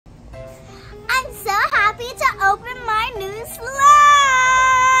I'm so happy to open my new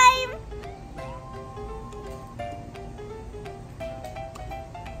slime!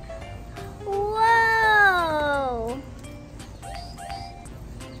 Whoa!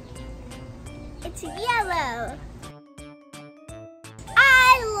 It's yellow.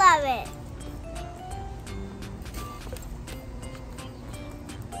 I love it.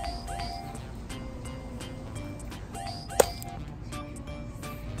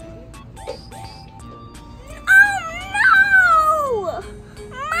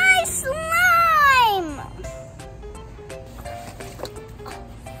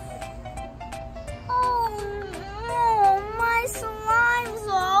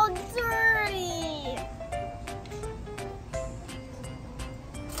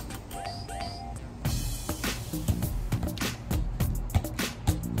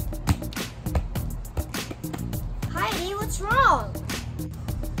 Heidi, what's wrong?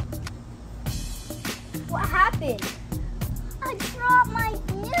 What happened? I dropped my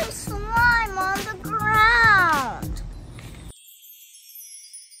new slime on the ground.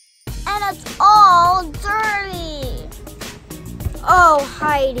 And it's all dirty. Oh,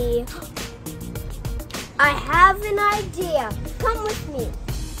 Heidi. I have an idea. Come with me.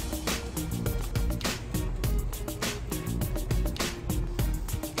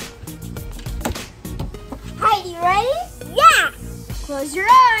 Heidi, ready? Yeah! Close your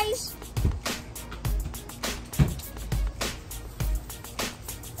eyes.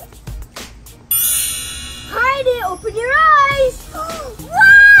 Heidi, open your eyes. Wow!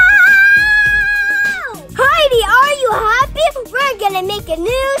 Heidi, are you happy? We're gonna make a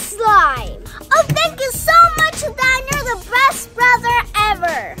new slime. Oh, thank you so much, Zidane. You're the best brother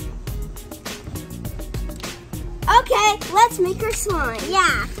ever. Okay, let's make our slime.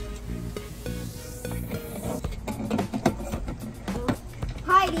 Yeah.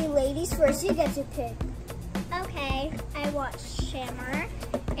 Heidi, ladies first, you get to pick. Okay, I want Shimmer,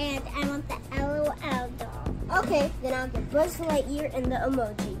 and I want the LOL doll. Okay, then I'll get Buzz Lightyear and the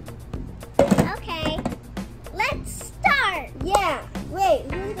emoji. Okay, let's start. Yeah, wait,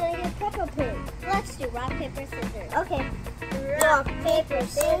 who's gonna get Peppa Pig? Let's do rock, paper, scissors. Okay. Rock, paper,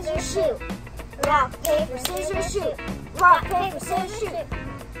 scissors, shoot. Rock, paper, scissors, shoot. Rock, paper, scissors, shoot.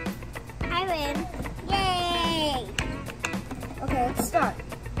 I win. Yay! Okay, let's start.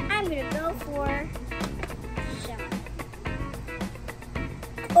 I'm gonna go for Shine.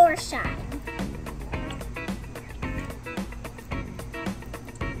 Or Shine.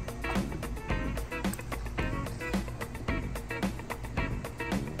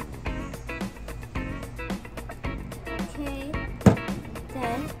 Okay,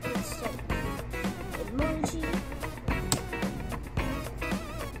 then let's start emoji.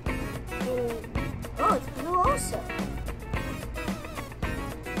 And, oh, it's blue also.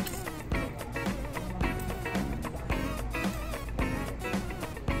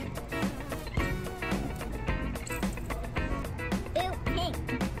 Ew, pink.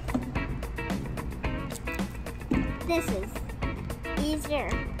 This is easier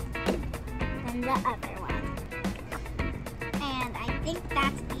than the other one. And I think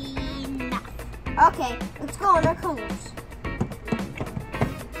that's enough. Okay, let's go on our colors.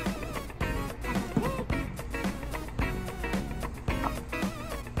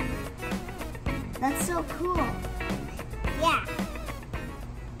 That's so cool. Yeah.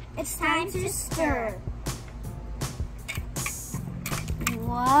 It's time to stir.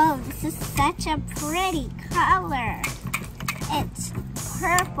 Whoa, this is such a pretty color. It's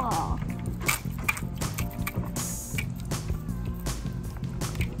purple.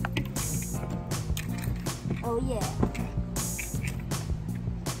 Oh yeah.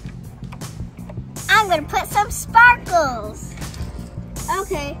 I'm gonna put some sparkles.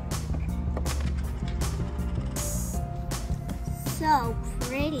 Okay. So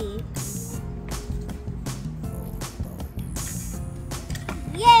pretty.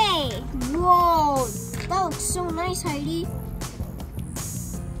 Yay! Whoa, that looks so nice, Heidi.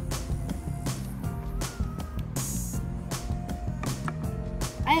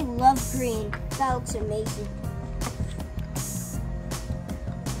 I love green. That looks amazing.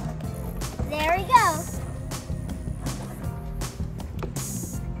 There we go.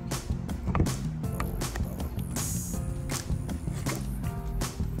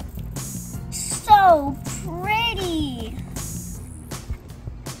 So pretty.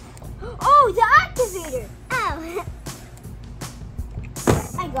 Oh, the activator. Oh,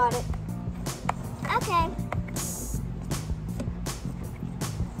 I got it. okay.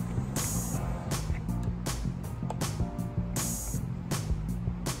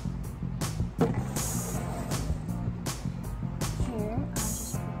 Here, I'll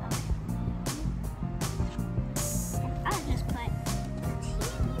just put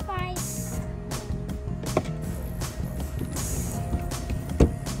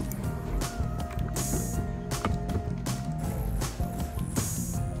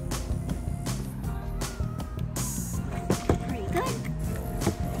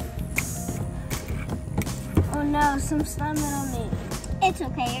no, some slime on me. It's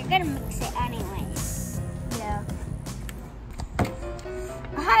okay, you're gonna mix it anyway. Yeah.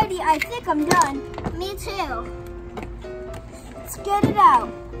 Heidi, I think I'm done. Me too. Let's get it out.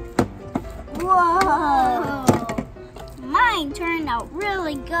 Whoa. Mine turned out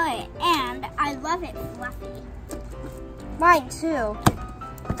really good, and I love it fluffy. Mine too.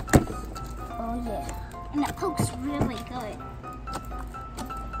 Oh yeah. And it pokes really good.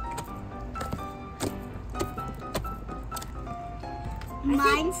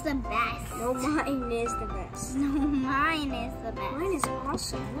 Mine's the best. No, mine is the best. No, mine is the best. Mine is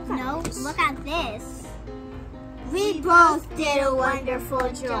awesome. No, look at this. We both did a wonderful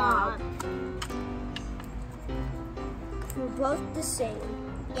job. We're both the same.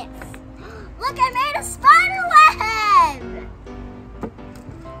 Yes. Look, I made a spider web!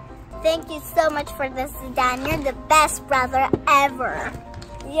 Thank you so much for this, Zidane. You're the best brother ever.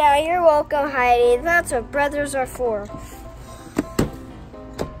 Yeah, you're welcome, Heidi. That's what brothers are for.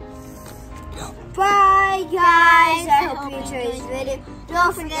 Bye, guys. I hope you enjoyed this video.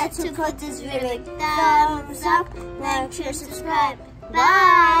 Don't forget to put this video a thumbs up, like, share, subscribe.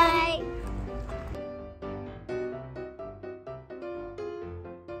 Bye.